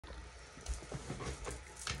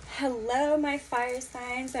Hello my fire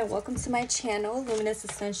signs, and welcome to my channel, Luminous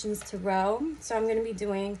Ascensions Tarot. So I'm going to be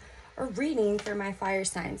doing a reading for my fire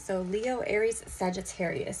signs. So Leo, Aries,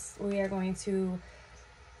 Sagittarius. We are going to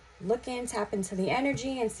look in, tap into the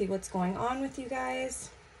energy and see what's going on with you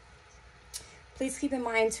guys. Please keep in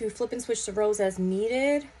mind to flip and switch the roles as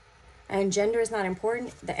needed. And gender is not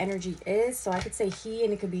important. The energy is. So I could say he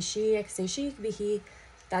and it could be she. I could say she, it could be he.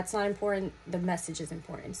 That's not important. The message is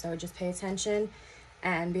important. So just pay attention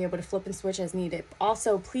and be able to flip and switch as needed.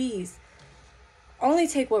 Also, please only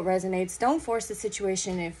take what resonates. Don't force the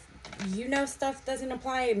situation. If you know stuff doesn't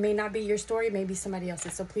apply, it may not be your story, it may be somebody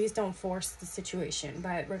else's. So please don't force the situation.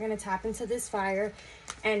 But we're going to tap into this fire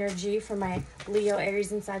energy for my Leo,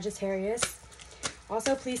 Aries, and Sagittarius.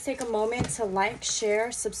 Also, please take a moment to like,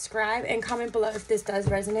 share, subscribe, and comment below if this does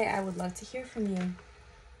resonate. I would love to hear from you.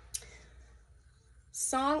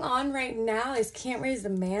 Song on right now is Can't Raise the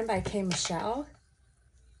Man by K. Michelle.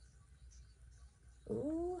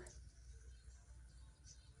 Ooh.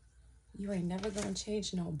 You ain't never gonna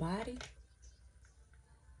change nobody.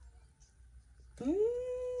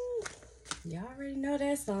 Y'all already know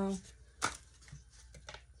that song.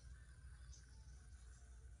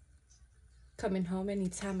 Coming home any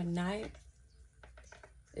time of night,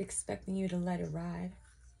 expecting you to let it ride.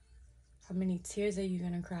 How many tears are you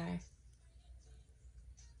gonna cry?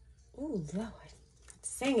 Ooh, Lord.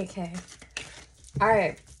 Sing it, Kay. All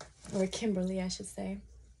right. Or Kimberly, I should say.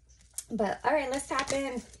 But, all right, let's tap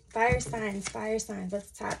in. Fire signs, fire signs.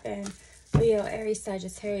 Let's tap in. Leo, Aries,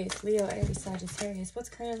 Sagittarius. Leo, Aries, Sagittarius. What's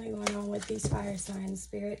currently going on with these fire signs,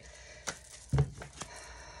 Spirit?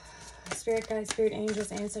 Spirit guides, spirit angels,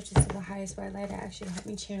 ancestors to the highest white light, actually help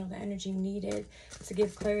me channel the energy needed to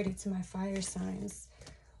give clarity to my fire signs.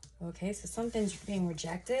 Okay, so something's being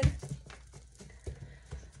rejected.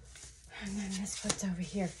 And then this flipped over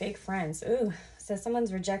here, fake friends. Ooh, so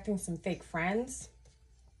someone's rejecting some fake friends.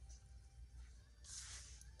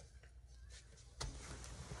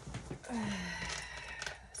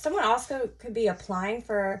 Someone also could be applying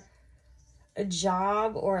for a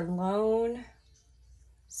job or a loan,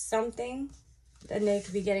 something, and they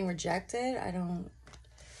could be getting rejected. I don't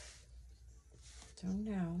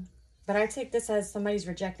know. But I take this as somebody's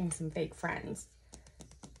rejecting some fake friends.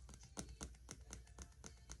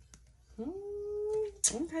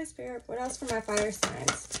 Okay, Spirit. What else for my fire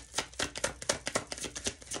signs?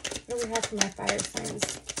 What do we have for my fire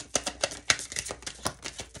signs?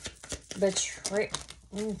 Betray.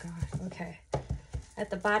 Oh, God. Okay. At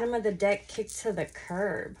the bottom of the deck, kicked to the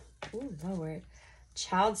curb. Ooh, Lord.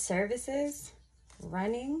 Child services.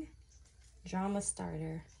 Running. Drama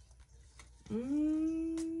starter.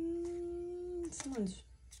 Someone's...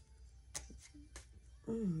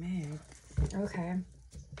 Oh, man. Okay.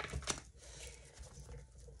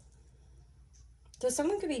 So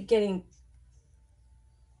someone could be getting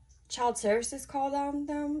child services called on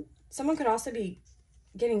them. Someone could also be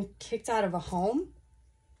getting kicked out of a home.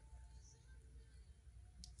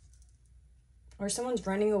 Or someone's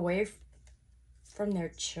running away from their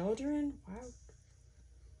children. Wow.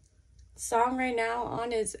 Song right now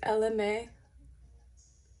on is LMA.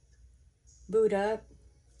 Boot Up.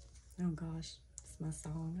 Oh gosh, it's my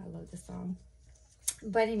song. I love this song.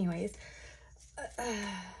 But anyways,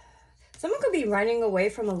 someone could be running away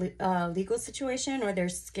from a legal situation, or they're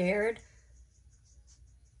scared.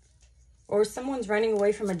 Or someone's running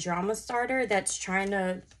away from a drama starter that's trying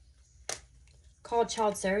to call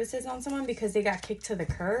child services on someone because they got kicked to the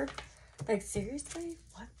curb. Like, seriously?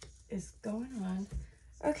 What is going on?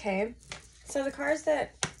 Okay. So the cards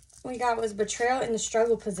that we got was betrayal in the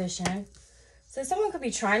struggle position. So someone could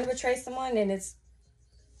be trying to betray someone and it's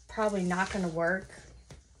probably not going to work.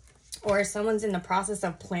 Or someone's in the process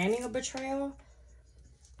of planning a betrayal.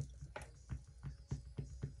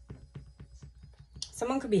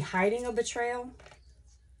 Someone could be hiding a betrayal.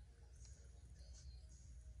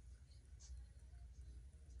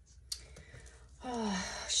 Oh,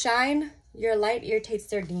 shine. Your light irritates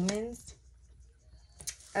their demons.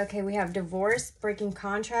 Okay, we have divorce, breaking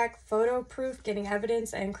contract, photo proof, getting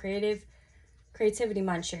evidence, and creativity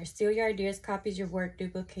muncher. Steal your ideas, copies your work,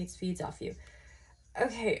 duplicates, feeds off you.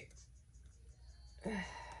 Okay.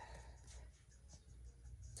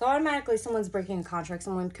 So automatically someone's breaking a contract.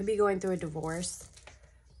 Someone could be going through a divorce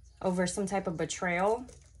over some type of betrayal.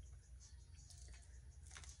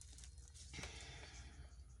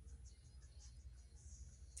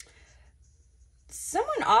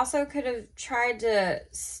 Someone also could have tried to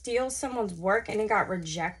steal someone's work and it got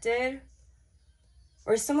rejected.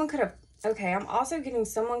 Or someone could have... Okay, I'm also getting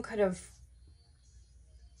someone could have...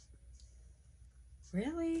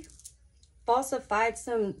 Really? Falsified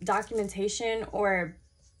some documentation or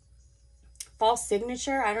false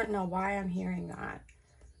signature. I don't know why I'm hearing that.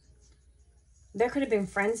 There could have been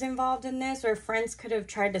friends involved in this, or friends could have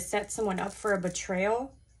tried to set someone up for a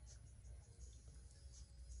betrayal.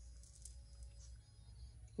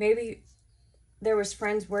 Maybe there was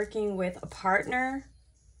friends working with a partner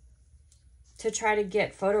to try to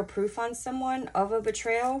get photo proof on someone of a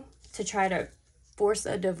betrayal, to try to force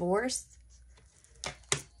a divorce.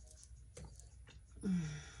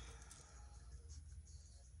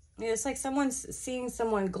 It's like someone's seeing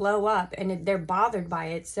someone glow up and they're bothered by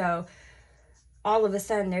it. So all of a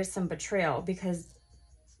sudden there's some betrayal because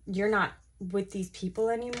you're not with these people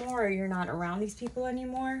anymore, or you're not around these people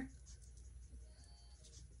anymore.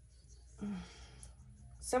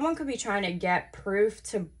 Someone could be trying to get proof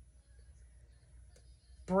to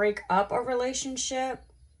break up a relationship,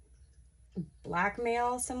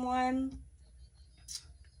 blackmail someone.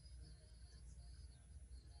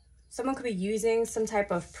 Someone could be using some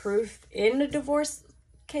type of proof in a divorce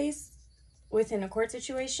case within a court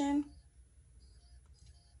situation.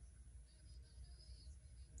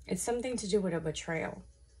 It's something to do with a betrayal.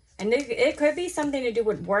 And it could be something to do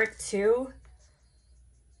with work too.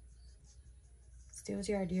 Steals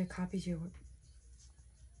your idea, copies your work.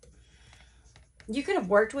 You could have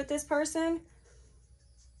worked with this person.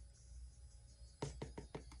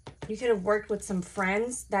 You could have worked with some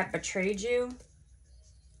friends that betrayed you.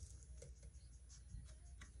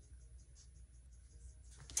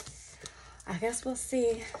 I guess we'll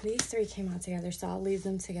see. These three came out together, so I'll leave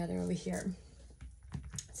them together over here.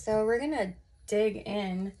 So we're going to dig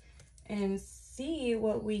in and see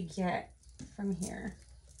what we get from here.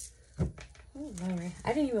 Oh, Lord.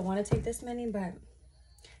 I didn't even want to take this many, but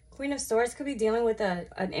Queen of Swords could be dealing with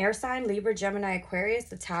an air sign, Libra, Gemini, Aquarius,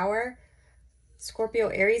 the Tower, Scorpio,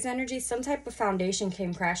 Aries energy. Some type of foundation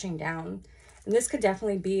came crashing down. And this could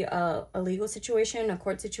definitely be a legal situation, a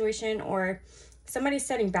court situation, or somebody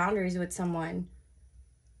setting boundaries with someone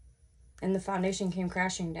and the foundation came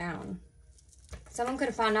crashing down. Someone could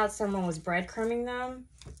have found out someone was breadcrumbing them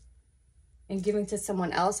and giving to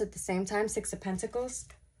someone else at the same time. Six of Pentacles.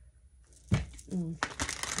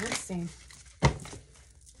 Let's see.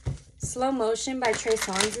 Slow Motion by Trey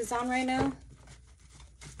Songz is on right now.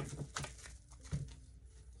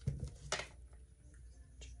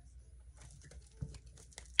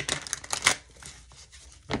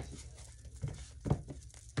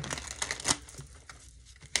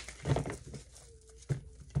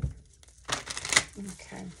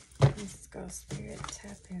 Okay, let's go, Spirit.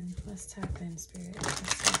 Tap in. Let's tap in, Spirit.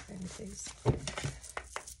 Let's tap in, please.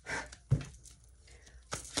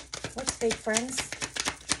 What's fake friends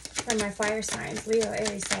for my fire signs? Leo,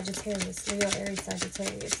 Aries, Sagittarius. Leo, Aries,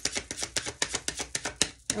 Sagittarius.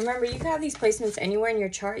 Remember, you can have these placements anywhere in your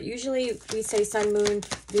chart. Usually we say Sun, Moon,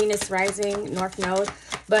 Venus, Rising, North Node.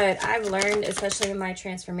 But I've learned, especially in my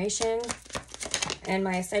transformation and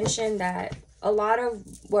my ascension, that a lot of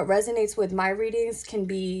what resonates with my readings can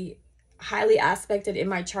be highly aspected in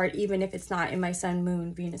my chart, even if it's not in my Sun,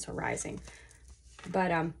 Moon, Venus, or Rising.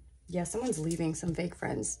 But, yeah, someone's leaving some fake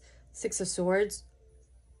friends. Six of Swords.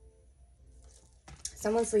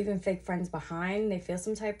 Someone's leaving fake friends behind. They feel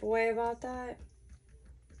some type of way about that.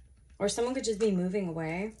 Or someone could just be moving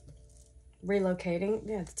away. Relocating.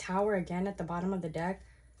 Yeah, the Tower again at the bottom of the deck.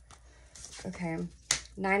 Okay.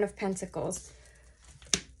 Nine of Pentacles.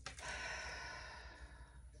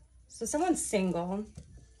 So someone's single.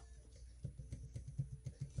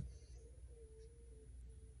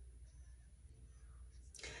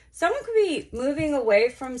 Someone could be moving away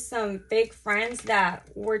from some fake friends that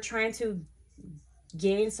were trying to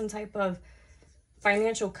gain some type of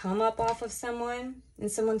financial come up off of someone.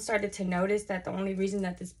 And someone started to notice that the only reason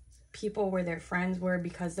that these people were their friends were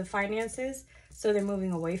because of finances. So they're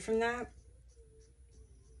moving away from that.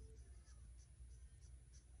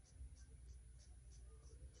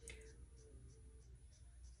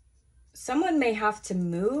 Someone may have to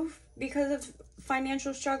move because of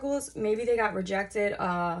financial struggles. Maybe they got rejected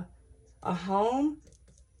a home.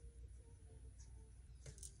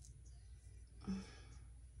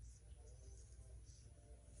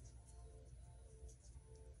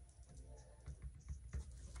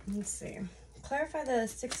 Let's see. Clarify the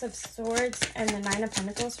Six of Swords and the Nine of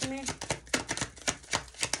Pentacles for me.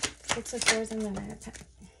 Six of Swords and the Nine of Pentacles.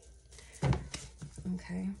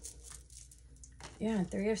 Okay. Yeah,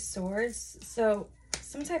 Three of Swords. So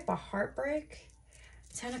some type of heartbreak.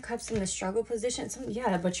 Ten of Cups in the struggle position.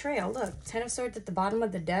 Yeah, betrayal. Look, Ten of Swords at the bottom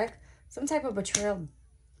of the deck. Some type of betrayal.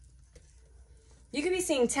 You could be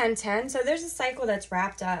seeing 10-10. So there's a cycle that's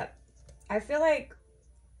wrapped up. I feel like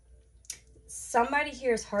somebody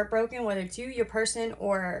here is heartbroken, whether it's you, your person,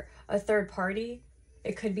 or a third party.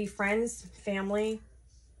 It could be friends, family,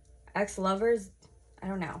 ex-lovers. I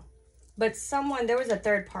don't know. But someone, there was a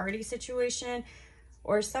third party situation,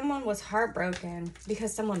 or someone was heartbroken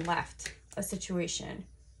because someone left a situation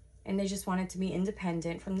and they just wanted to be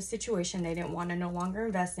independent from the situation. They didn't want to no longer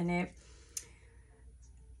invest in it.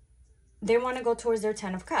 They want to go towards their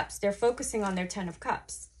 10 of Cups. They're focusing on their 10 of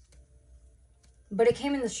Cups. But it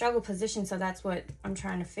came in the struggle position, so that's what I'm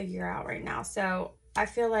trying to figure out right now. So I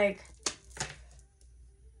feel like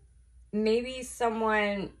maybe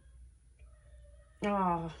someone...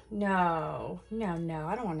 Oh, no. No,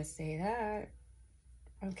 I don't want to say that.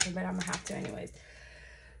 Okay, but I'm going to have to anyways.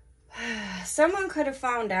 Someone could have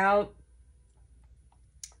found out...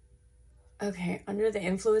 Okay, Under the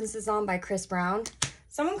Influence is on by Chris Brown.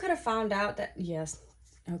 Someone could have found out that... Yes.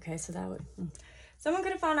 Okay, so that would... Someone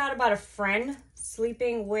could have found out about a friend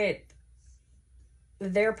sleeping with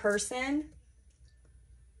their person.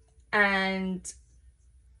 And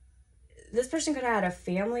this person could have had a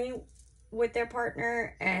family with their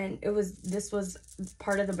partner, and this was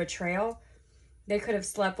part of the betrayal. They could have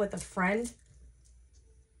slept with a friend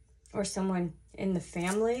or someone in the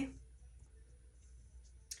family,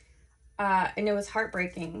 and it was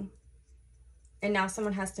heartbreaking. And now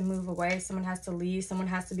someone has to move away, someone has to leave, someone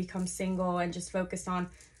has to become single and just focus on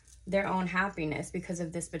their own happiness because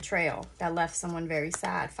of this betrayal that left someone very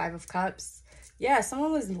sad. 5 of Cups. Yeah,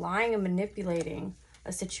 someone was lying and manipulating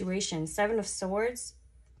a situation. 7 of Swords.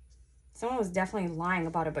 Someone was definitely lying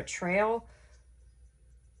about a betrayal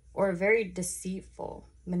or very deceitful,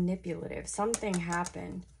 manipulative. Something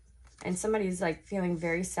happened and somebody's like feeling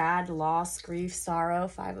very sad, loss, grief, sorrow.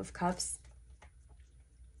 5 of Cups.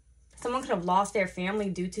 Someone could have lost their family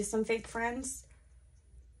due to some fake friends.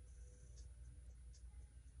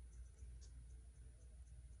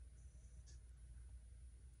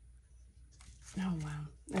 Oh,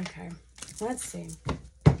 wow. Okay. Let's see.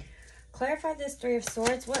 Clarify this 3 of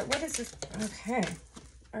Swords. What is this? Okay.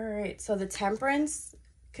 All right. So the Temperance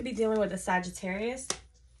could be dealing with a Sagittarius.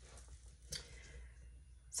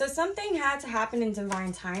 So something had to happen in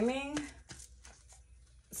divine timing.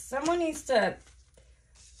 Someone needs to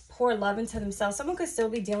pour love into themselves. Someone could still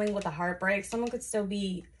be dealing with a heartbreak. Someone could still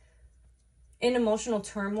be in emotional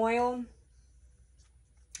turmoil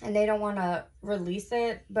and they don't want to release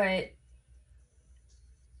it, but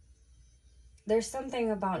there's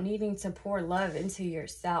something about needing to pour love into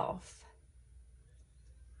yourself.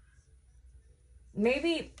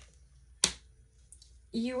 Maybe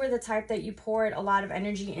you were the type that you poured a lot of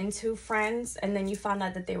energy into friends and then you found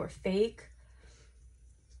out that they were fake.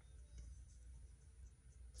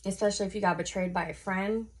 Especially if you got betrayed by a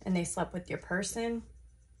friend and they slept with your person.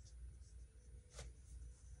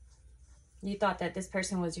 You thought that this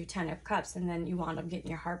person was your 10 of Cups and then you wound up getting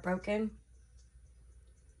your heart broken.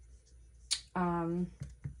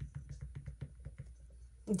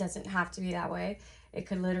 It doesn't have to be that way. It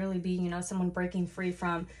could literally be, you know, someone breaking free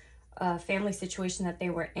from a family situation that they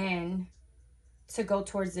were in to go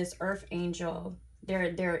towards this earth angel.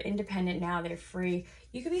 They're independent now. They're free.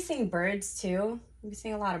 You could be seeing birds too. You've been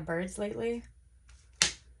seeing a lot of birds lately.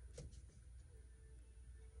 But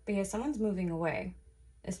yeah, someone's moving away,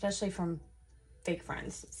 especially from fake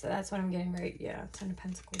friends. So that's what I'm getting right. Yeah, 10 of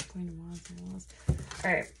Pentacles, Queen of Wands.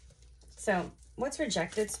 All right. So what's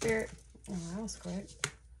rejected, Spirit? Oh, that was quick.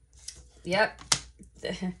 Yep.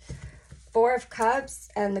 4 of Cups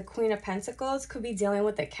and the Queen of Pentacles could be dealing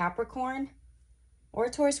with a Capricorn or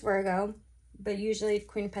Taurus, Virgo. But usually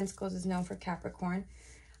Queen of Pentacles is known for Capricorn.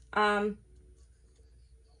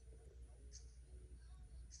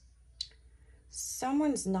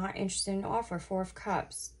 Someone's not interested in an offer. 4 of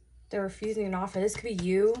Cups. They're refusing an offer. This could be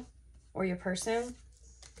you or your person.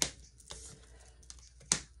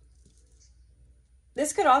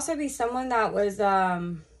 This could also be someone that was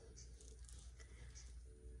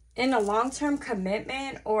in a long-term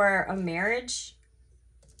commitment or a marriage.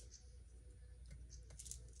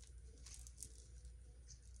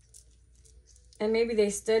 And maybe they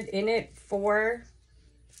stood in it for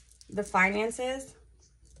the finances.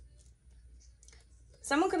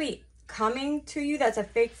 Someone could be coming to you that's a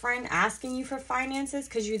fake friend asking you for finances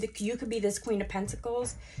because you could be this Queen of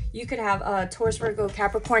Pentacles. You could have Taurus, Virgo,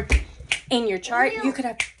 Capricorn in your chart. Will, you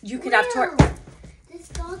could have Taurus. This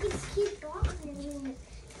dog is keep bothering me.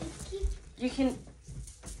 You can.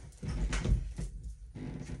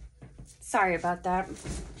 Sorry about that.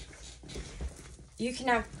 You can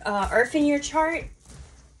have Earth in your chart.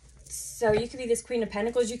 So you could be this Queen of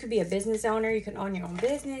Pentacles. You could be a business owner. You can own your own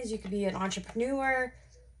business. You could be an entrepreneur.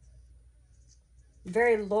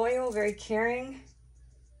 Very loyal, very caring.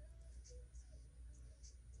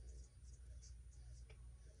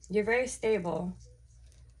 You're very stable.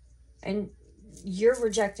 and you're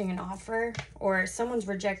rejecting an offer, or someone's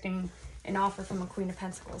rejecting an offer from a Queen of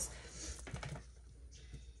Pentacles.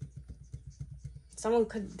 Someone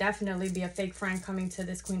could definitely be a fake friend coming to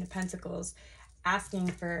this Queen of Pentacles asking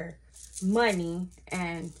for money,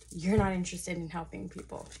 and you're not interested in helping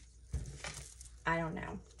people. I don't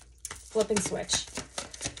know. Flipping switch.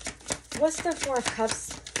 What's the Four of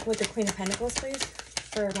Cups with the Queen of Pentacles, please,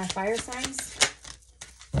 for my fire signs?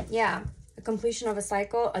 Yeah, the completion of a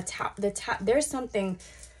cycle. There's something.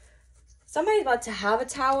 Somebody's about to have a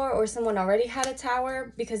tower, or someone already had a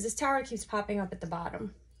tower, because this tower keeps popping up at the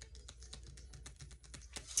bottom.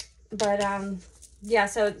 But yeah,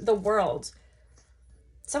 so the world.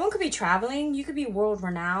 Someone could be traveling. You could be world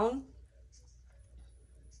renowned.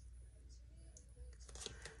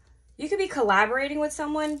 You could be collaborating with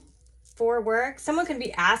someone for work. Someone could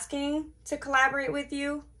be asking to collaborate with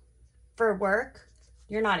you for work.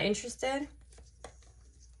 You're not interested.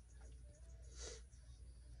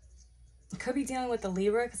 Could be dealing with the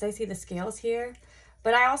Libra, because I see the scales here.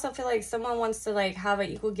 But I also feel like someone wants to like have an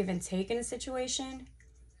equal give and take in a situation.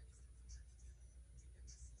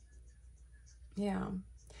 Yeah.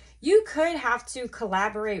 You could have to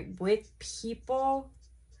collaborate with people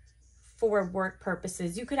for work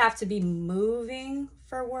purposes. You could have to be moving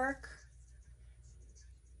for work.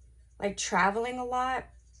 Like traveling a lot.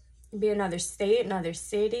 Be another state, another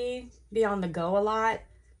city. Be on the go a lot.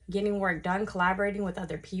 Getting work done, collaborating with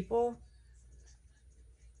other people.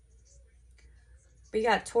 We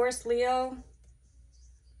got Taurus, Leo,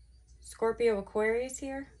 Scorpio, Aquarius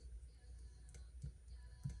here.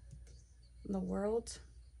 The world.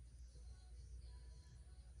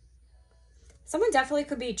 Someone definitely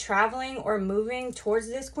could be traveling or moving towards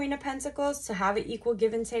this Queen of Pentacles to have an equal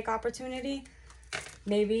give and take opportunity.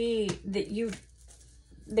 Maybe that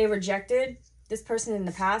they rejected this person in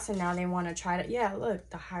the past, and now they want to try to, yeah, look,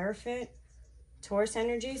 the Hierophant, Taurus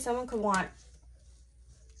energy. Someone could want,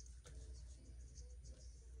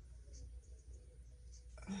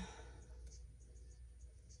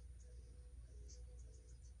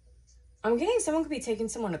 I'm getting someone could be taking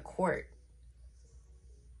someone to court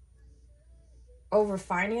over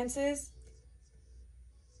finances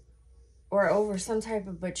or over some type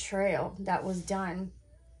of betrayal that was done,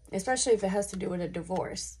 especially if it has to do with a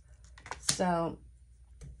divorce. So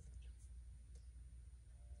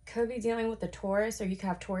could be dealing with the Taurus, or you could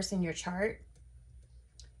have Taurus in your chart.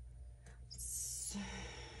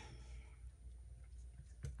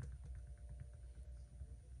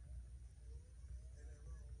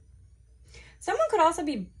 Someone could also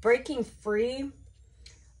be breaking free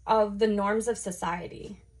of the norms of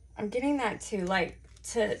society. I'm getting that too, like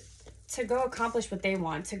to go accomplish what they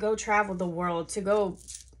want, to go travel the world, to go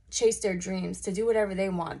chase their dreams, to do whatever they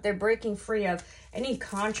want. They're breaking free of any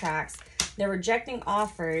contracts. They're rejecting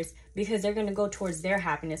offers because they're going to go towards their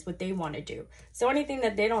happiness, what they want to do. So anything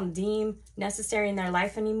that they don't deem necessary in their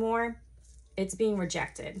life anymore, it's being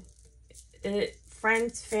rejected.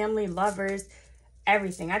 Friends, family, lovers,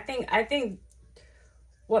 everything. I think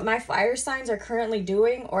what my fire signs are currently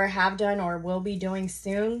doing, or have done, or will be doing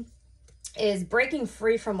soon, is breaking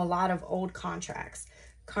free from a lot of old contracts,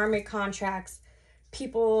 karmic contracts,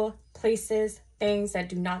 people, places, things that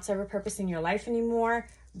do not serve a purpose in your life anymore.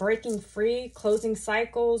 Breaking free, closing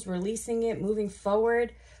cycles, releasing it, moving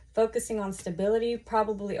forward, focusing on stability,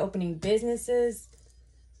 probably opening businesses,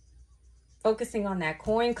 focusing on that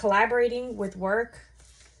coin, collaborating with work,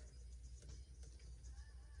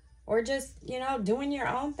 or just, you know, doing your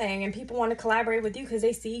own thing. And people want to collaborate with you because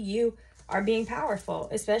they see you are being powerful,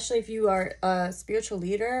 especially if you are a spiritual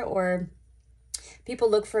leader, or people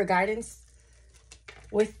look for guidance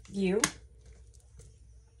with you.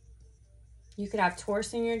 You could have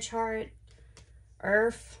Taurus in your chart,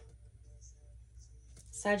 Earth,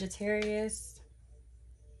 Sagittarius,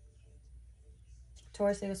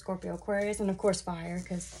 Taurus, Leo, Scorpio, Aquarius, and of course fire,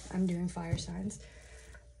 because I'm doing fire signs.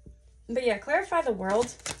 But yeah, clarify the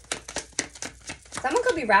world. Someone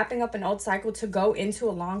could be wrapping up an old cycle to go into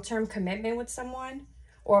a long-term commitment with someone,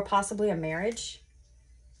 or possibly a marriage.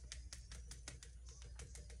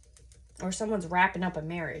 Or someone's wrapping up a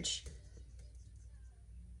marriage.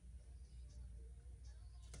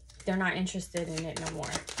 They're not interested in it no more.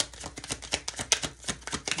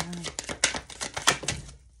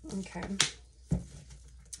 Okay.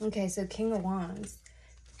 Okay, so King of Wands.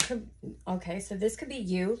 Okay, so this could be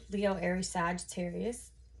you, Leo, Aries,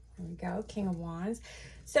 Sagittarius. There we go, King of Wands.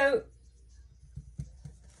 So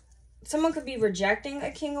someone could be rejecting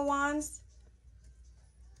a King of Wands,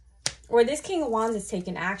 or this King of Wands is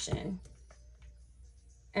taking action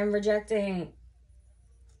and rejecting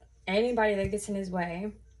anybody that gets in his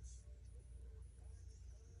way,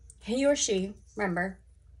 He or she, remember,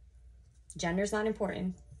 gender's not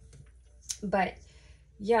important. But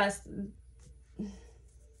yes,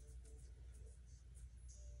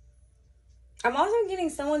 I'm also getting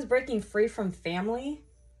someone's breaking free from family.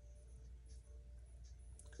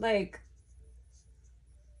 Like,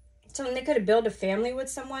 someone, they could have built a family with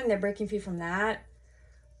someone, they're breaking free from that.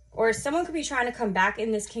 Or someone could be trying to come back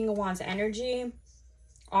in this King of Wands energy,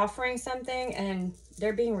 offering something, and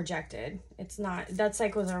they're being rejected. It's not, that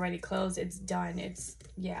cycle is already closed. It's done. It's,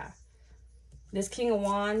 yeah. This King of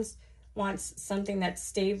Wands wants something that's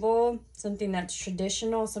stable, something that's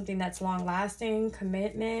traditional, something that's long-lasting,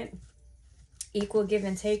 commitment, equal give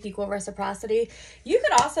and take, equal reciprocity. You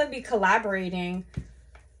could also be collaborating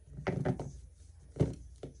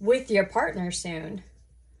with your partner soon.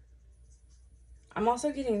 I'm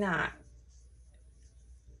also getting that.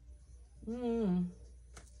 We'll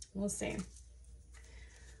see.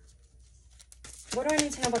 What do I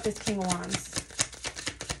need to know about this King of Wands?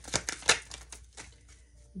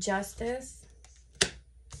 Justice.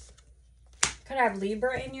 Could have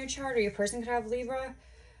Libra in your chart, or your person could have Libra.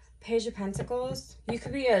 Page of Pentacles. You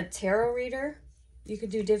could be a tarot reader. You could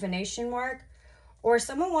do divination work. Or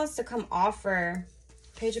someone wants to come offer.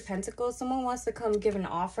 Page of Pentacles. Someone wants to come give an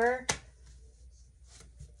offer.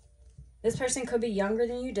 This person could be younger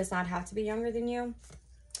than you. Does not have to be younger than you.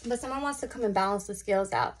 But someone wants to come and balance the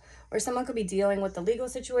scales out. Or someone could be dealing with the legal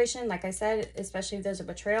situation. Like I said, especially if there's a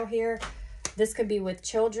betrayal here. This could be with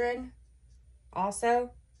children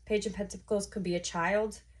also. Page of Pentacles could be a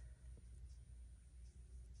child.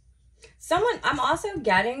 Someone, I'm also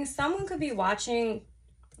getting, someone could be watching.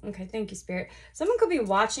 Okay, thank you, Spirit. Someone could be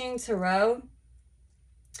watching Tarot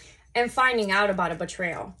and finding out about a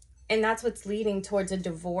betrayal. And that's what's leading towards a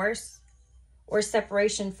divorce or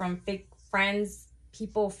separation from fake friends,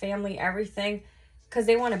 people, family, everything. Because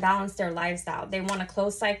they want to balance their lives out. They want to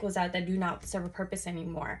close cycles out that do not serve a purpose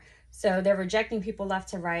anymore. So they're rejecting people left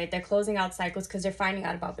to right. They're closing out cycles because they're finding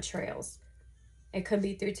out about betrayals. It could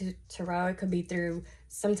be through Tarot. It could be through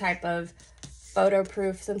some type of photo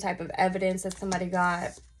proof, some type of evidence that somebody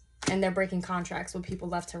got. And they're breaking contracts with people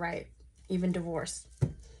left to right. Even divorce.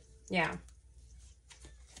 Yeah.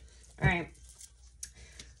 All right.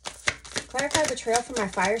 Clarify betrayal for my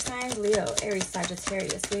fire signs. Leo, Aries,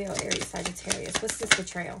 Sagittarius. Leo, Aries, Sagittarius. What's this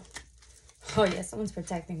betrayal? Oh, yeah. Someone's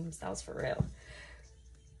protecting themselves for real.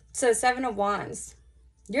 So, 7 of Wands.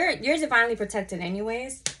 You're divinely protected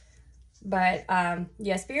anyways. But,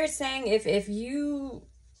 yeah, Spirit's saying if you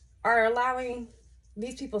are allowing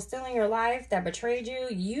these people still in your life that betrayed you,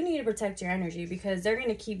 you need to protect your energy because they're going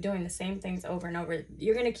to keep doing the same things over and over.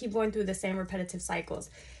 You're going to keep going through the same repetitive cycles.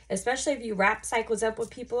 Especially if you wrap cycles up with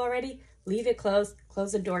people already, leave it closed,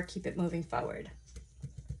 close the door, keep it moving forward.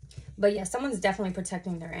 But yeah, someone's definitely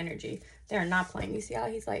protecting their energy. They're not playing. You see how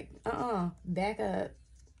he's like, back up.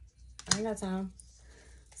 I ain't got time.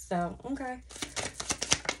 So, okay.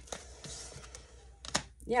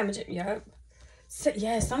 Yeah, yep. So,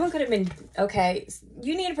 yeah, someone could have been, okay,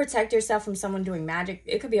 you need to protect yourself from someone doing magic.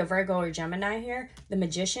 It could be a Virgo or Gemini here, the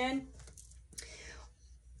Magician.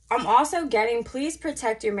 I'm also getting, please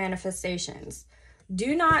protect your manifestations.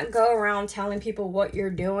 Do not go around telling people what you're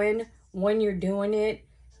doing, when you're doing it.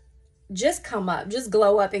 Just come up, just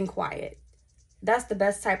glow up in quiet. That's the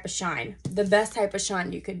best type of shine. The best type of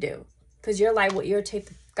shine you could do. Because your light will irritate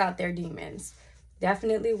the fuck out their demons.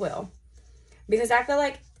 Definitely will. Because I feel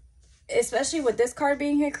like, especially with this card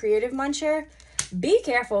being here, Creative Muncher, be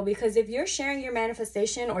careful. Because if you're sharing your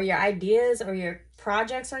manifestation or your ideas or your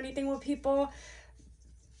projects or anything with people,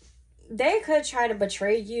 they could try to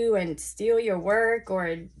betray you and steal your work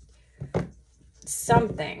or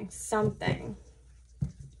something.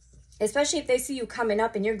 Especially if they see you coming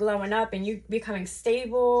up and you're glowing up and you becoming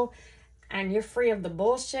stable and you're free of the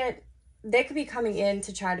bullshit. They could be coming in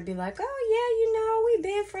to try to be like, oh, yeah, you know, we've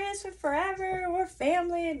been friends for forever. We're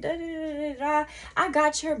family. Da, da, da, da, da. I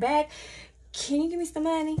got your back. Can you give me some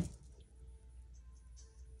money?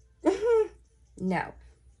 No.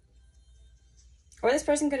 Or this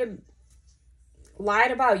person could have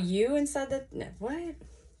lied about you and said that. No, what?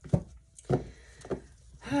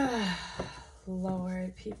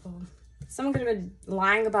 Lord, people. Someone could have been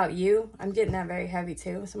lying about you. I'm getting that very heavy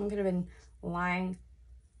too. Someone could have been lying,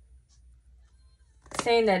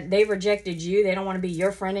 saying that they rejected you. They don't want to be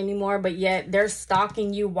your friend anymore, but yet they're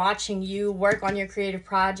stalking you, watching you work on your creative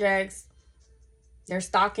projects. They're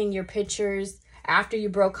stalking your pictures after you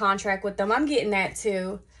broke contract with them. I'm getting that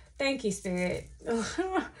too. Thank you, Spirit.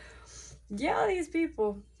 Yeah, these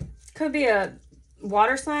people. Could be a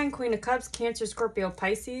water sign, Queen of Cups, Cancer, Scorpio,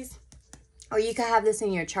 Pisces. Or you could have this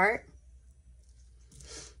in your chart.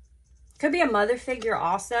 Could be a mother figure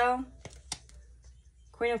also.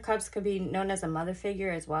 Queen of Cups could be known as a mother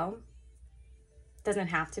figure as well. Doesn't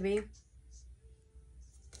have to be.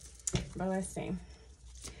 But let's see.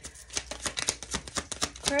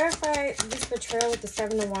 Clarify this betrayal with the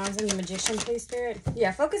Seven of Wands and the Magician, please, Spirit.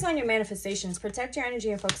 Yeah, focus on your manifestations. Protect your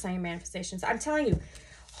energy and focus on your manifestations. I'm telling you,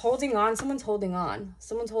 holding on. Someone's holding on.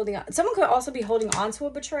 Someone's holding on. Someone could also be holding on to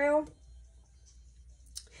a betrayal.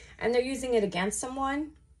 And they're using it against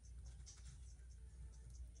someone.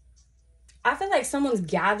 I feel like someone's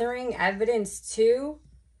gathering evidence too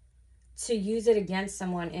to use it against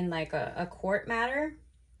someone in like a court matter.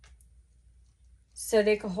 So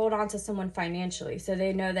they could hold on to someone financially. So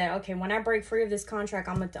they know that, okay, when I break free of this contract,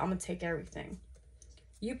 I'm gonna take everything.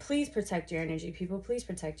 You please protect your energy, people. Please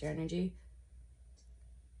protect your energy.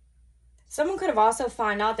 Someone could have also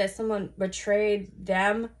found out that someone betrayed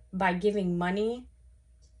them by giving money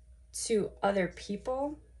to other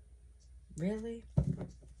people. Really?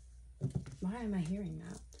 Why am I hearing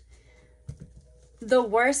that? The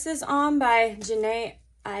Worst is on by Janae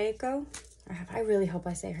Aiko. I really hope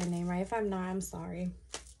I say her name right. If I'm not, I'm sorry.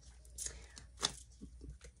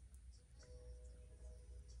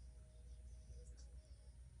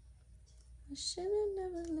 I should have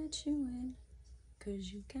never let you in,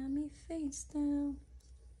 'cause you got me face down.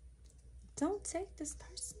 Don't take this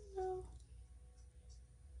personal.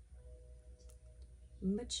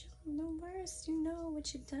 But you're the worst, you know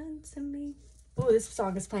what you've done to me. Oh, this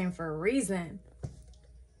song is playing for a reason.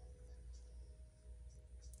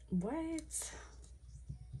 What?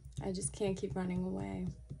 I just can't keep running away.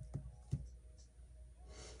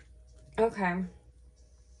 Okay. I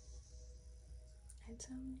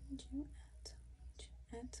don't need you,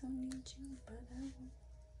 I don't need you, but I want you.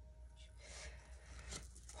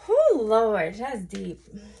 Oh, Lord, that's deep.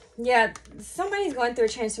 Yeah, somebody's going through a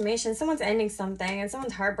transformation. Someone's ending something, and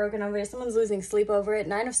someone's heartbroken over it. Someone's losing sleep over it.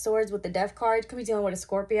 Nine of Swords with the Death card. Could be dealing with a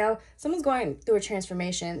Scorpio. Someone's going through a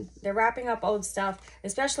transformation. They're wrapping up old stuff,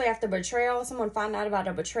 especially after betrayal. Someone found out about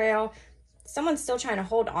a betrayal. Someone's still trying to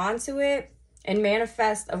hold on to it and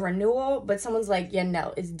manifest a renewal, but someone's like, yeah,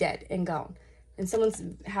 no, it's dead and gone. And someone's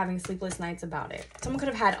having sleepless nights about it. Someone could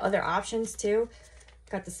have had other options, too.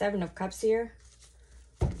 Got the Seven of Cups here.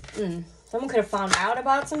 Someone could have found out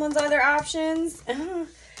about someone's other options.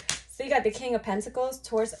 So you got the King of Pentacles,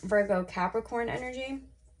 Taurus, Virgo, Capricorn energy.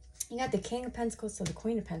 You got the King of Pentacles to the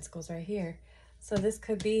Queen of Pentacles right here. So this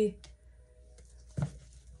could be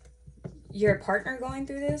your partner going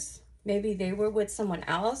through this. Maybe they were with someone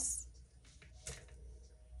else.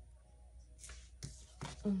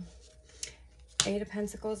 Eight of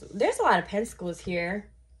Pentacles. There's a lot of Pentacles here.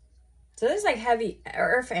 So there's like heavy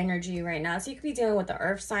earth energy right now. So you could be dealing with the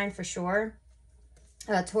earth sign for sure.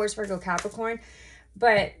 Taurus, Virgo, Capricorn.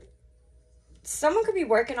 But someone could be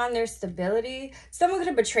working on their stability. Someone could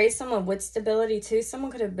have betrayed someone with stability too.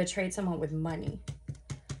 Someone could have betrayed someone with money.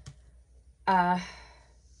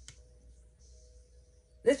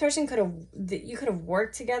 This person could have, you could have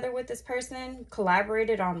worked together with this person,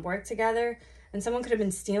 collaborated on work together. And someone could have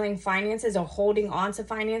been stealing finances or holding on to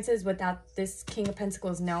finances without this King of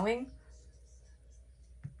Pentacles knowing.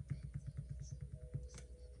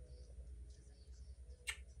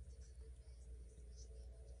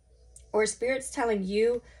 Or Spirit's telling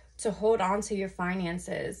you to hold on to your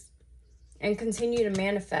finances and continue to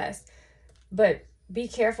manifest. But be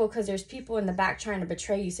careful, because there's people in the back trying to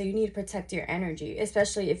betray you. So you need to protect your energy,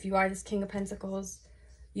 especially if you are this King of Pentacles.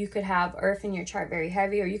 You could have Earth in your chart very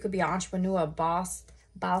heavy, or you could be an entrepreneur, a boss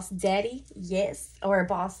daddy, yes, or a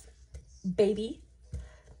boss baby,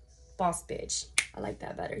 boss bitch. I like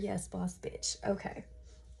that better. Yes, boss bitch. Okay.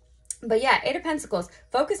 But yeah, Eight of Pentacles.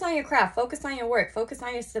 Focus on your craft. Focus on your work. Focus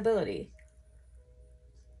on your stability.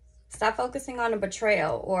 Stop focusing on a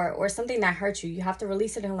betrayal or something that hurt you. You have to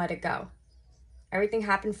release it and let it go. Everything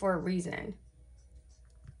happened for a reason.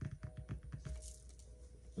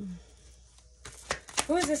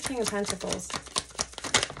 Who is this King of Pentacles?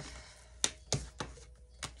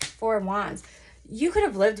 Four of Wands. You could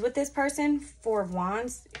have lived with this person, Four of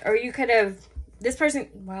Wands. Or you could have, this person,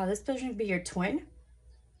 wow, this person could be your twin.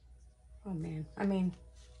 Oh, man. I mean,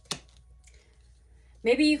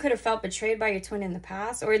 maybe you could have felt betrayed by your twin in the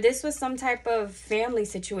past. Or this was some type of family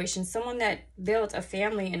situation. Someone that built a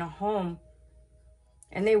family in a home.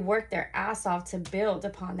 And they worked their ass off to build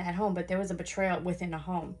upon that home. But there was a betrayal within a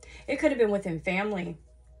home. It could have been within family.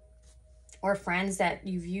 Or friends that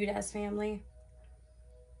you viewed as family.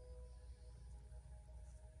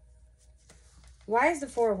 Why is the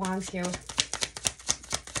Four of Wands here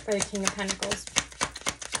for the King of Pentacles?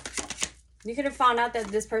 You could have found out that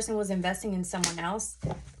this person was investing in someone else.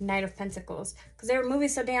 Knight of Pentacles. Because they were moving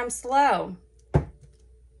so damn slow.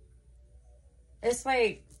 It's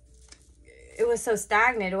like it was so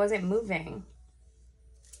stagnant. It wasn't moving.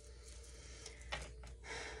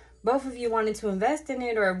 Both of you wanted to invest in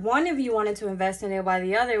it, or one of you wanted to invest in it while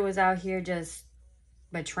the other was out here just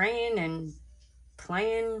betraying and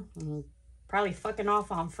playing and probably fucking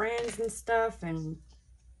off on friends and stuff. And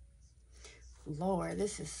Lord,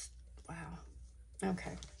 this is, wow.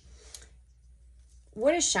 Okay.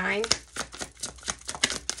 What is shine?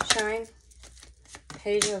 Shine.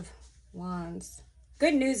 Page of Wands.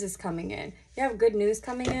 Good news is coming in. You have good news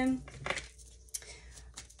coming in.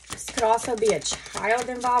 This could also be a child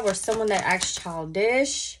involved, or someone that acts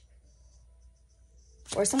childish,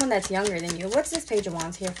 or someone that's younger than you. What's this Page of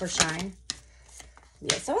Wands here for shine?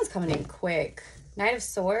 Yeah, someone's coming in quick. Knight of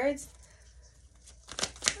Swords.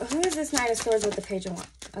 Who is this Knight of Swords with the Page of Wands?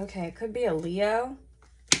 Okay, it could be a Leo.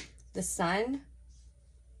 The Sun.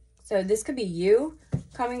 So this could be you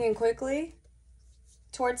coming in quickly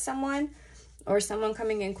towards someone, or someone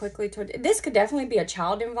coming in quickly toward. This could definitely be a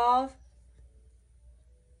child involved.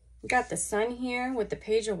 You got the Sun here with the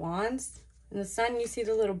Page of Wands. And the Sun, you see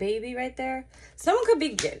the little baby right there? Someone could be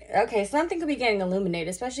getting, okay, something could be getting illuminated,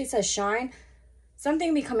 especially it says shine.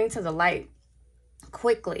 Something be coming to the light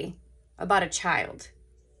quickly about a child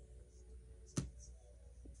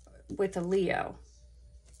with a Leo.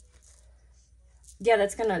 Yeah,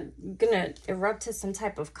 that's gonna erupt to some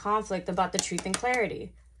type of conflict about the truth and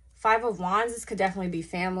clarity. 5 of Wands, this could definitely be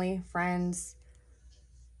family, friends.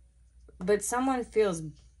 But someone feels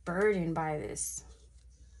burdened by this.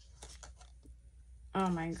 Oh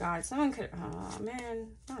my God, someone could, oh man,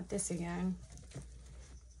 not this again.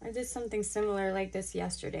 I did something similar like this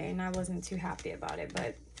yesterday and I wasn't too happy about it,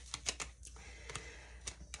 but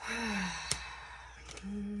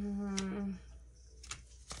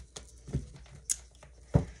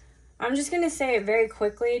I'm just going to say it very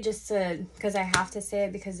quickly just to, because I have to say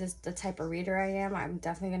it because it's the type of reader I am. I'm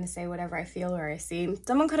definitely going to say whatever I feel or I see.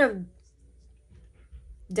 Someone could have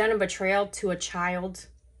done a betrayal to a child.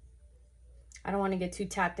 I don't want to get too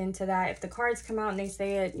tapped into that. If the cards come out and they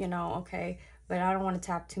say it, you know, okay. But I don't want to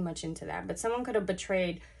tap too much into that. But someone could have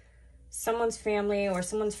betrayed someone's family or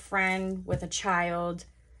someone's friend with a child.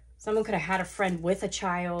 Someone could have had a friend with a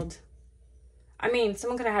child. I mean,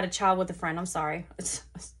 someone could have had a child with a friend. I'm sorry.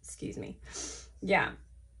 Excuse me. Yeah.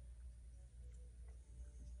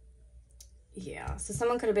 Yeah. So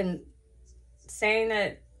someone could have been saying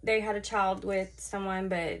that they had a child with someone,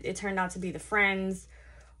 but it turned out to be the friends,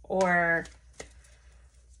 or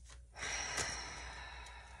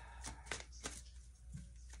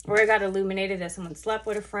it got illuminated that someone slept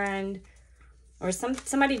with a friend, or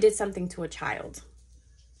somebody did something to a child.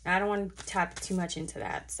 I don't want to tap too much into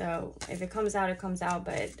that. So if it comes out, it comes out.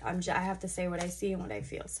 But I have to say what I see and what I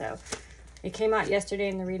feel. So it came out yesterday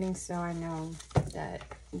in the reading, so I know that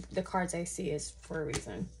the cards I see is for a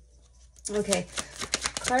reason. Okay.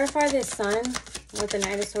 Clarify this Sun with the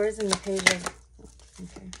Knight of Swords and the Page of...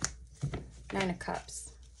 Okay. 9 of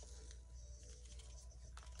Cups.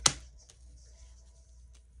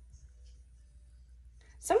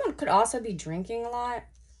 Someone could also be drinking a lot.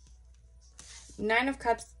 9 of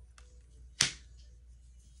Cups.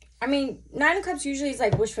 I mean, 9 of Cups usually is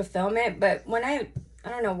like wish fulfillment, but when I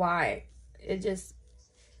don't know why. It just,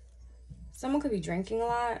 someone could be drinking a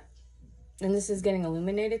lot, and this is getting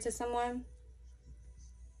illuminated to someone.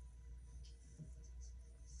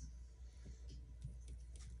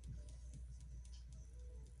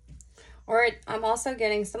 Or I'm also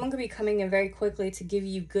getting, someone could be coming in very quickly to give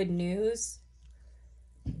you good news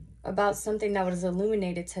about something that was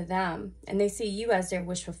illuminated to them, and they see you as their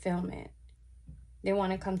wish fulfillment. They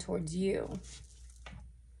want to come towards you.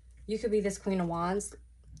 You could be this Queen of Wands,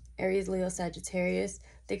 Aries, Leo, Sagittarius.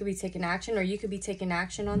 They could be taking action, or you could be taking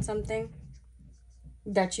action on something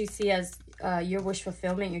that you see as your wish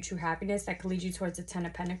fulfillment, your true happiness, that could lead you towards the 10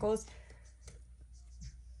 of Pentacles.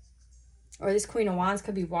 Or this Queen of Wands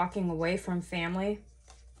could be walking away from family.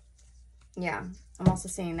 Yeah, I'm also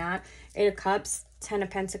seeing that. 8 of Cups, 10 of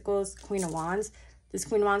Pentacles, Queen of Wands. This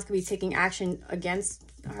Queen of Wands could be taking action against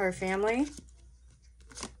her family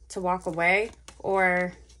to walk away.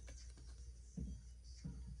 Or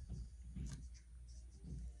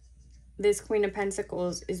this Queen of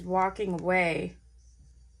Pentacles is walking away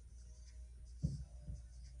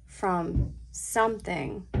from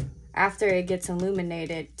something after it gets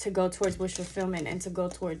illuminated to go towards wish fulfillment and to go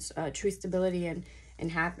towards true stability and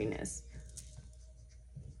happiness.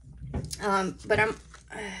 But I'm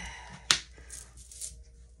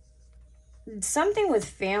something with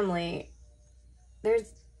family.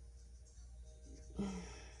 There's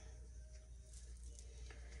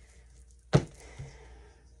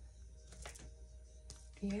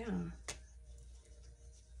Yeah.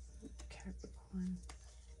 Capricorn.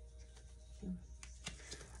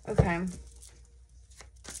 Okay.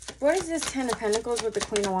 What is this 10 of Pentacles with the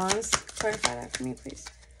Queen of Wands? Clarify that for me, please.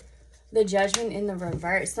 The Judgment in the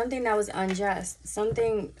reverse. Something that was unjust.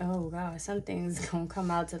 Something, oh God, something's going to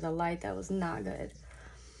come out to the light that was not good.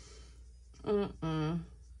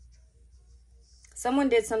 Someone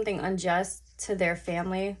did something unjust to their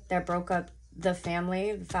family that broke up the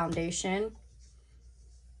family, the foundation.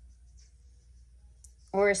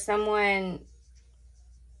 Or someone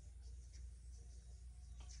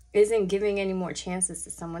isn't giving any more chances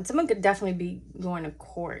to someone. Someone could definitely be going to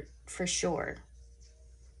court for sure.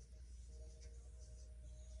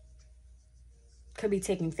 Could be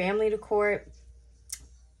taking family to court.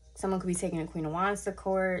 Someone could be taking the Queen of Wands to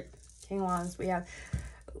court. King of Wands. We have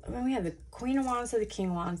the Queen of Wands to the King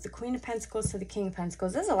of Wands. The Queen of Pentacles to the King of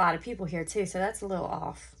Pentacles. There's a lot of people here too, so that's a little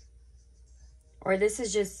off. Or this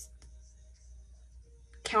is just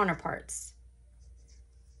counterparts.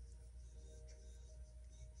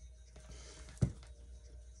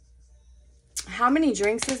 How Many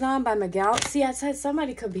Drinks is on by Miguel. See, I said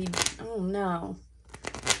somebody could be, oh no.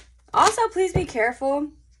 Also, please be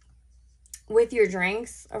careful with your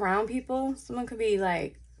drinks around people. Someone could be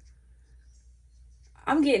like,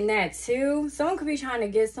 I'm getting that too. Someone could be trying to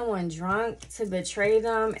get someone drunk to betray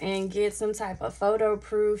them and get some type of photo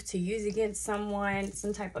proof to use against someone.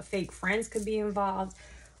 Some type of fake friends could be involved.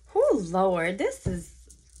 Oh, Lord, this is,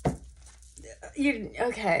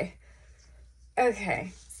 okay.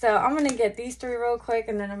 Okay, so I'm going to get these three real quick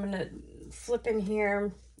and then I'm going to flip in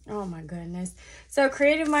here. Oh my goodness. So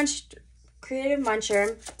creative muncher,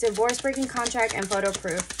 divorce, breaking contract, and photo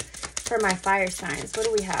proof for my fire signs. What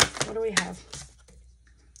do we have? What do we have?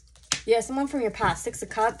 Yeah, someone from your past. 6 of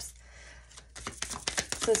Cups.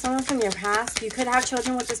 So someone from your past. You could have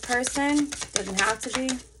children with this person. Doesn't have to be.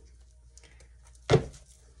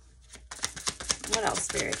 What else,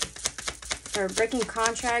 Spirit? For breaking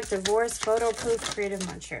contract, divorce, photo proof, creative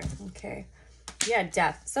muncher. Okay. Yeah,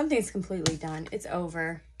 death. Something's completely done. It's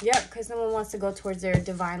over. Yep, because someone wants to go towards their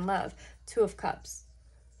divine love. 2 of Cups.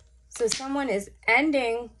 So someone is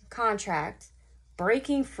ending contract,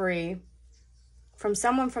 breaking free from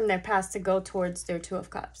someone from their past to go towards their 2 of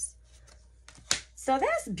Cups. So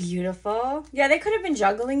that's beautiful. Yeah, they could have been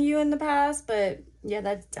juggling you in the past, but yeah,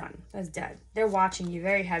 that's done. That's dead. They're watching you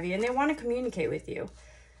very heavy and they want to communicate with you.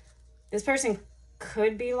 This person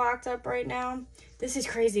could be locked up right now. This is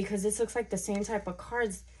crazy because this looks like the same type of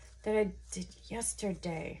cards that I did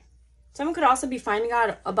yesterday. Someone could also be finding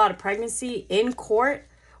out about a pregnancy in court,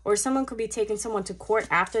 or someone could be taking someone to court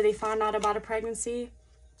after they found out about a pregnancy.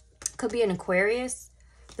 Could be an Aquarius,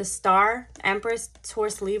 the Star, Empress,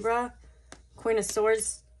 Taurus, Libra, Queen of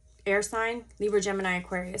Swords, air sign, Libra, Gemini,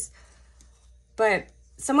 Aquarius. But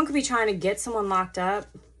someone could be trying to get someone locked up.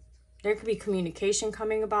 There could be communication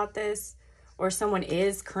coming about this, or someone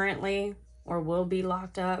is currently or will be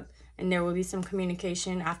locked up, and there will be some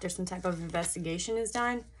communication after some type of investigation is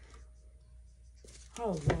done.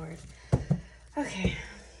 Oh, Lord. Okay.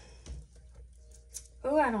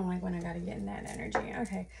 Oh, I don't like when I gotta get in that energy.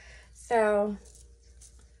 Okay. So,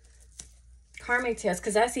 karmic tales,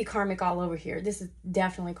 because I see karmic all over here. This is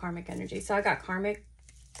definitely karmic energy. So, I got karmic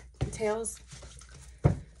tales.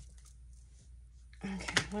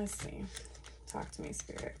 Okay, let's see. Talk to me,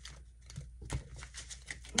 Spirit.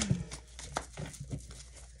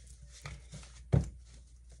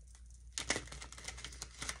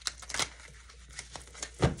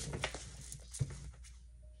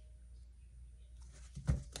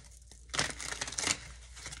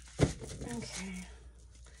 Okay.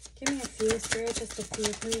 Give me a few, Spirit, just a few,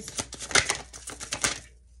 please.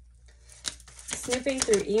 Sniffing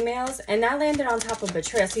through emails, and that landed on top of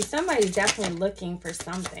betrayal. See, somebody's definitely looking for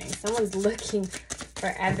something. Someone's looking for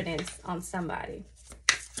evidence on somebody.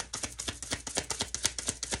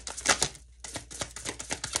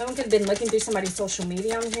 Someone could have been looking through somebody's social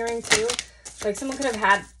media, I'm hearing too. Like someone could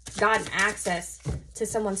have gotten access to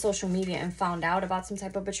someone's social media and found out about some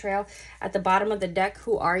type of betrayal. At the bottom of the deck,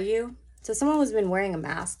 who are you? So someone who's been wearing a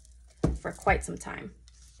mask for quite some time,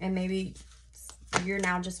 and maybe you're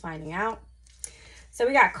now just finding out. So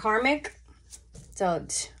we got karmic. So,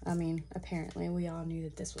 I mean, apparently we all knew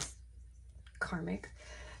that this was karmic.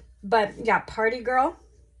 But you got party girl.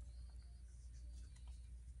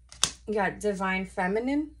 You got divine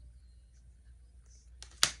feminine.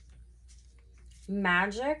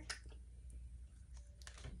 Magic.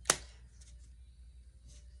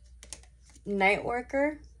 Night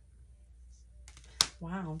worker.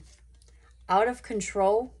 Wow. Out of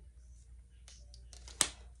control.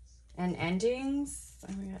 And endings.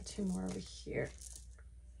 And we got 2 more over here.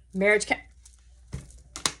 Didn't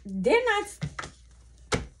I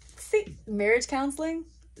see marriage counseling?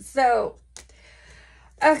 So,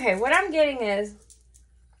 okay, what I'm getting is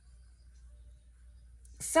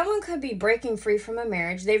someone could be breaking free from a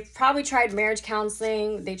marriage. They've probably tried marriage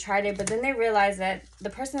counseling. They tried it, but then they realized that the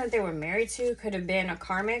person that they were married to could have been a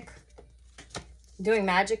karmic doing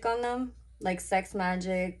magic on them, like sex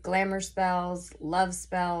magic, glamour spells, love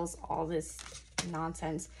spells, all this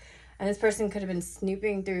nonsense. And this person could have been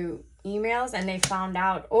snooping through emails and they found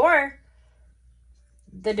out. Or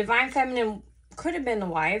the divine feminine could have been the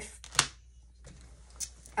wife.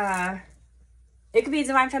 It could be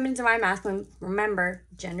divine feminine, divine masculine. Remember,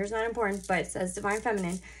 gender's not important, but it says divine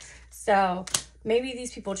feminine. So maybe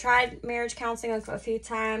these people tried marriage counseling a few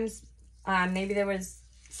times. Maybe there was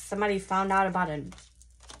somebody found out about a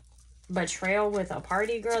betrayal with a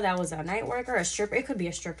party girl that was a night worker, a stripper. It could be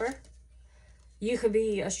a stripper. You could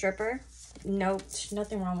be a stripper. Nope,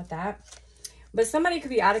 nothing wrong with that. But somebody could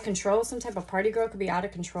be out of control. Some type of party girl could be out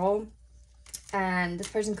of control. And this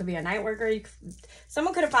person could be a night worker.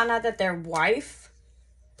 Someone could have found out that their wife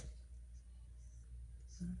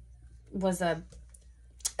was a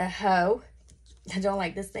hoe. I don't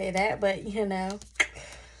like to say that, but you know,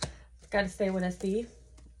 gotta say what I see.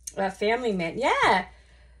 A family man. Yeah.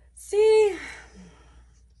 See.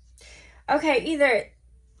 Okay, either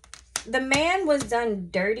the man was done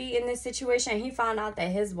dirty in this situation. He found out that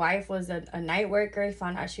his wife was a night worker. He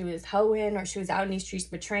found out she was hoeing or she was out in these streets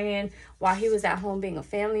betraying while he was at home being a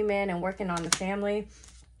family man and working on the family.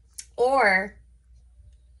 Or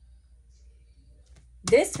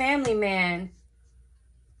this family man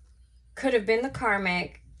could have been the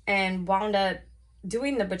karmic and wound up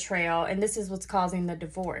doing the betrayal. And this is what's causing the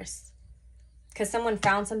divorce. Because someone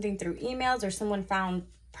found something through emails or someone found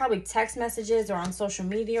probably text messages or on social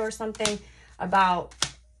media or something about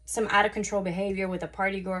some out of control behavior with a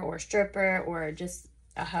party girl or a stripper or just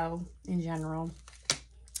a hoe in general.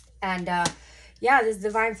 And yeah, this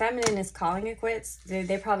divine feminine is calling it quits.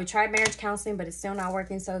 They probably tried marriage counseling, but it's still not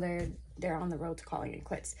working, so they're on the road to calling it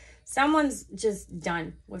quits. Someone's just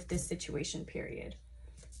done with this situation, period.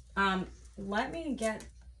 Let me get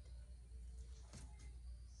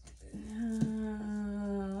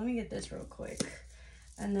this real quick.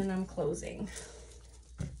 And then I'm closing.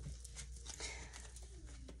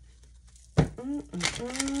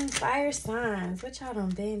 Fire signs. What y'all done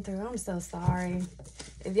been through? I'm so sorry.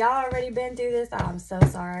 If y'all already been through this, I'm so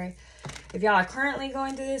sorry. If y'all are currently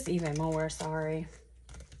going through this, even more sorry.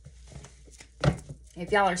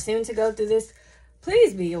 If y'all are soon to go through this,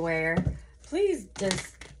 please be aware. Please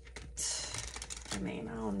just, I mean,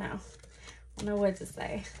 I don't know. I don't know what to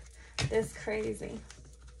say. It's crazy.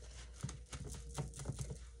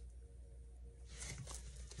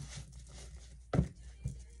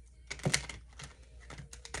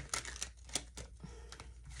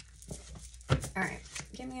 All right,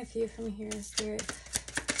 give me a few from here, Spirit.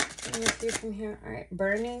 Give me a few from here. All right,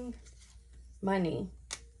 burning money.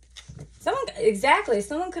 Someone, exactly.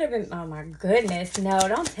 Someone could have been, oh my goodness. No,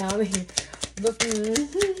 don't tell me.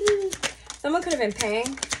 Someone could have been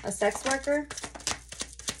paying a sex worker.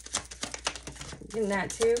 Getting that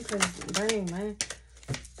too, because burning money.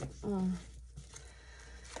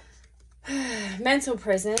 Mental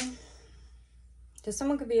prison. So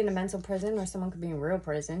someone could be in a mental prison or someone could be in real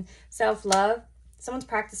prison. Self-love. Someone's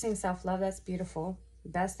practicing self-love. That's beautiful.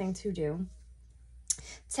 Best thing to do.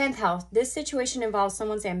 10th house. This situation involves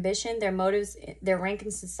someone's ambition, their motives, their rank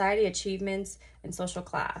in society, achievements, and social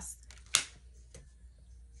class.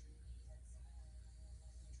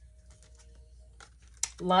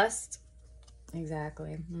 Lust.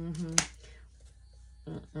 Exactly.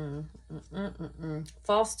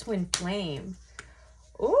 False twin flame.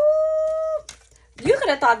 Ooh. You could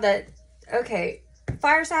have thought that, okay,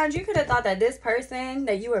 fire signs, you could have thought that this person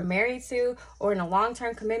that you were married to or in a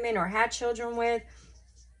long-term commitment or had children with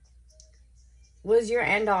was your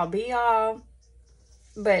end-all be-all.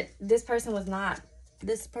 But this person was not.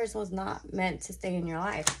 This person was not meant to stay in your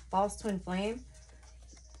life. False twin flame.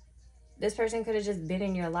 This person could have just been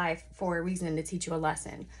in your life for a reason, to teach you a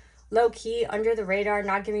lesson. Low-key, under the radar,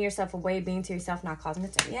 not giving yourself away, being to yourself, not causing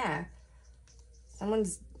it to, yeah.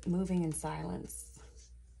 Someone's moving in silence.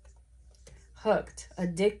 Hooked,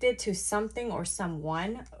 addicted to something or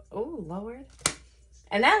someone. Oh, Lord.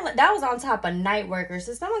 And that was on top of night workers.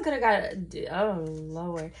 So someone could have got, oh,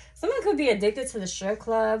 Lord. Someone could be addicted to the strip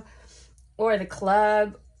club or the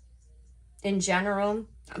club in general.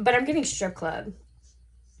 But I'm getting strip club.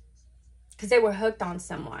 Because they were hooked on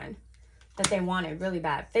someone that they wanted really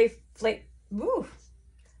bad. Fake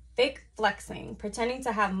flexing. Pretending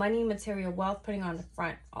to have money, material wealth, putting on the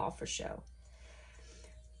front, all for show.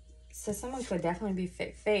 So someone could definitely be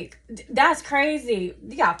fake. That's crazy.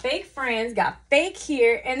 You got fake friends, got fake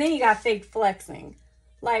here, and then you got fake flexing.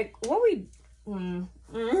 Like, what we...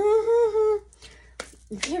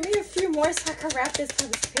 Give me a few more so I can wrap this for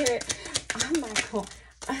the spirit. Oh my God.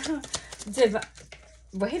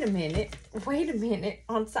 Wait a minute.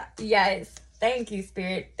 On top. Yes. Thank you,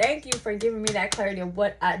 Spirit. Thank you for giving me that clarity of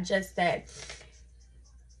what I just said.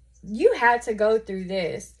 You had to go through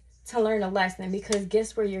this to learn a lesson, because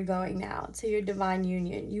guess where you're going now? To your divine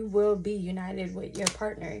union. You will be united with your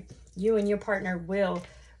partner. You and your partner will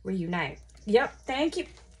reunite. Yep. Thank you.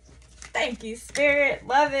 Thank you, Spirit.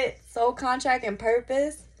 Love it. Soul contract and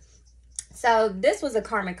purpose. So this was a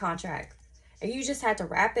karmic contract. And you just had to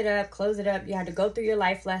wrap it up, close it up. You had to go through your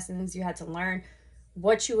life lessons. You had to learn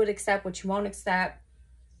what you would accept, what you won't accept,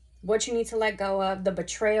 what you need to let go of, the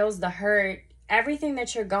betrayals, the hurt, everything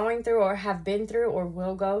that you're going through or have been through or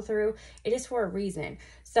will go through. It is for a reason.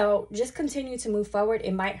 So just continue to move forward.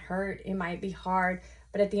 It might hurt. It might be hard.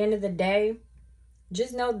 But at the end of the day,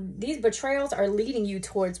 just know these betrayals are leading you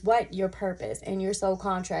towards what? Your purpose and your soul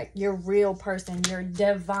contract, your real person, your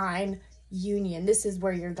divine union. This is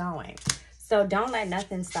where you're going. So don't let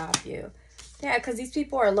nothing stop you. Yeah, because these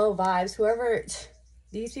people are low vibes. Whoever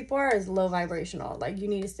these people are is low vibrational. Like, you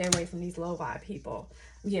need to stay away from these low vibe people.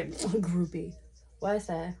 Yeah, groupie. What I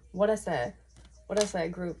said?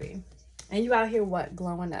 Groupie. And you out here what?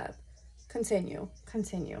 Glowing up. Continue.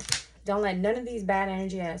 Don't let none of these bad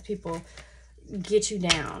energy ass people get you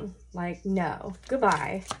down. Like, no.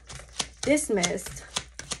 Goodbye. Dismissed.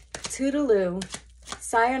 Toodaloo.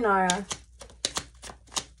 Sayonara.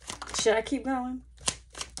 Should I keep going?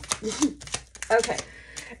 Okay.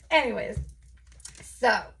 Anyways. So,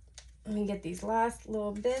 let me get these last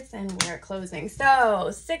little bits and we're closing. So,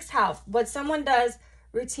 6th house. What someone does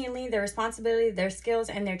routinely, their responsibility, their skills,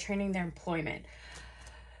 and their training, their employment.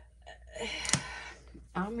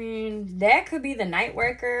 I mean, that could be the night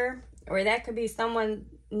worker, or that could be someone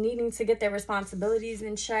needing to get their responsibilities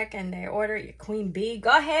in check and their order. Queen Bee. Go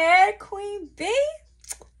ahead, Queen Bee.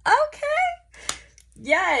 Okay.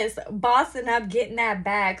 Yes. Bossing up, getting that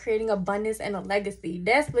bag, creating abundance and a legacy.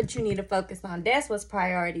 That's what you need to focus on. That's what's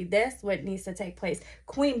priority. That's what needs to take place.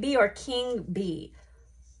 Queen Bee or King Bee.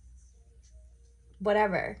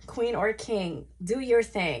 Whatever. Queen or king. Do your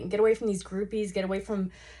thing. Get away from these groupies. Get away from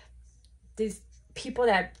these people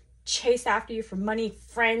that chase after you for money,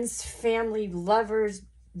 friends, family, lovers,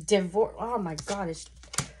 divorce. Oh my God, it's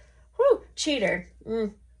cheater.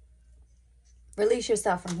 Release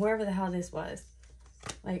yourself from whoever the hell this was.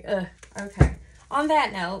 Like, okay. On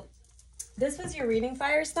that note, this was your reading,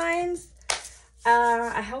 fire signs.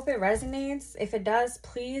 I hope it resonates. If it does,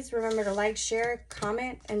 please remember to like, share,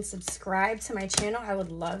 comment, and subscribe to my channel. I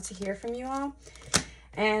would love to hear from you all.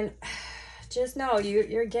 And just know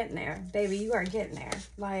you're getting there, baby. You are getting there.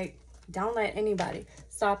 Like, don't let anybody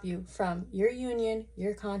stop you from your union,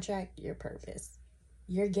 your contract, your purpose.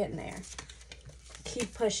 You're getting there.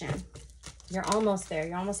 Keep pushing. You're almost there.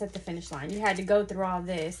 You're almost at the finish line. You had to go through all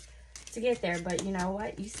this to get there, but you know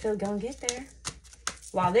what? You still gonna get there.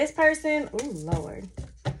 While this person, oh Lord,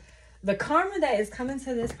 the karma that is coming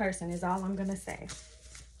to this person is all I'm gonna say.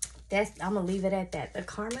 I'm gonna leave it at that. The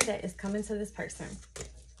karma that is coming to this person.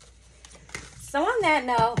 So on that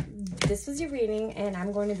note, this was your reading, and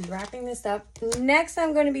I'm going to be wrapping this up. Next,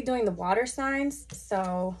 I'm going to be doing the water signs.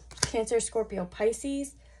 So Cancer, Scorpio,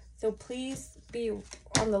 Pisces. So please be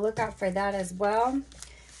on the lookout for that as well.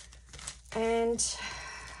 And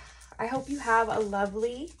I hope you have a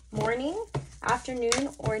lovely morning, afternoon,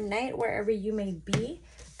 or night, wherever you may be.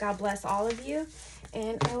 God bless all of you.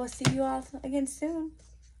 And I will see you all again soon.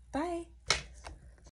 Bye.